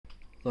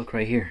Look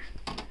right here.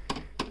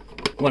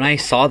 When I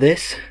saw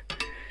this,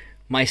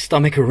 my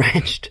stomach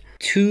wrenched.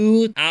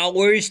 2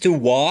 hours to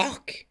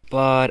walk?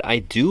 But I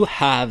do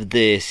have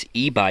this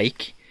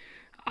e-bike.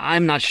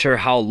 I'm not sure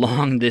how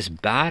long this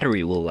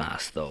battery will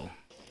last though.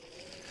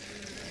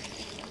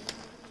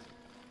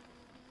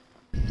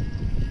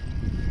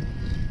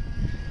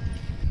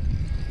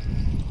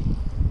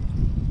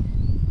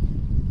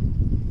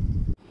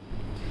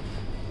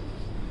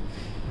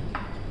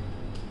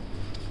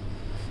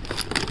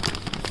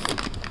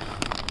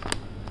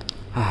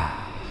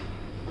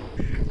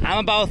 I'm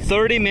about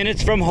 30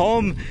 minutes from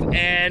home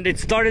and it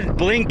started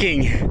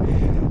blinking.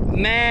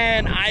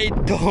 Man, I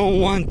don't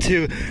want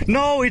to.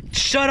 No, it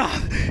shut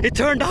off. It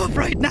turned off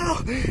right now.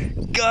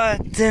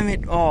 God damn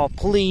it. Oh,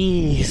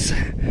 please.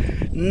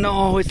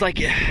 No, it's like...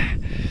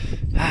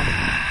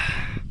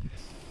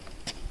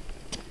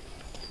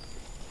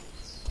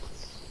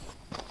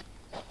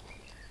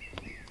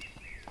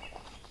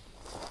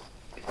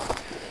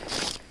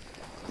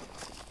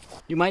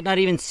 You might not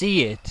even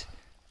see it,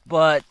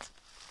 but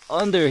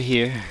under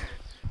here,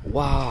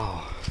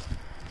 wow,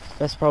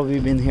 that's probably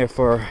been here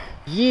for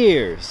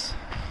years.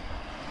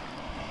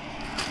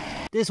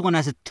 This one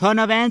has a ton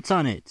of ants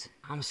on it.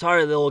 I'm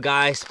sorry, little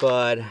guys,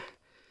 but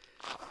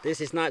this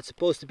is not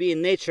supposed to be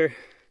in nature.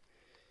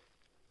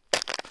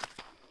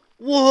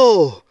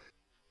 Whoa!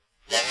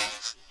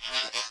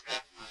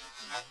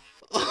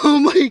 Oh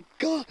my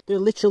god! They're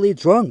literally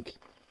drunk.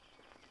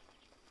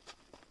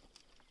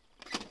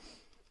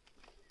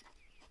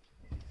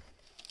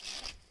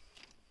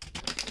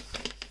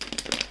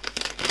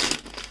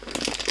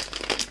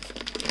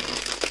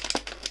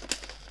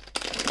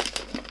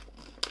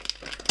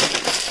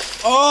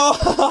 Oh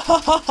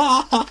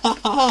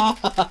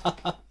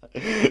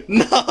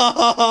no!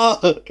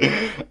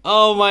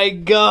 Oh my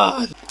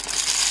god!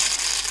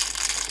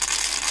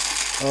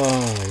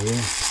 Oh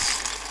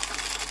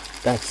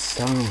yes, that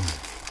sound,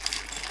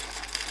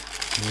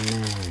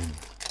 man.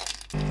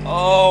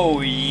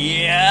 Oh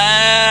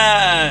yes!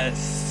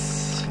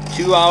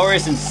 2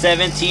 hours and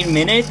 17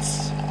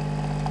 minutes.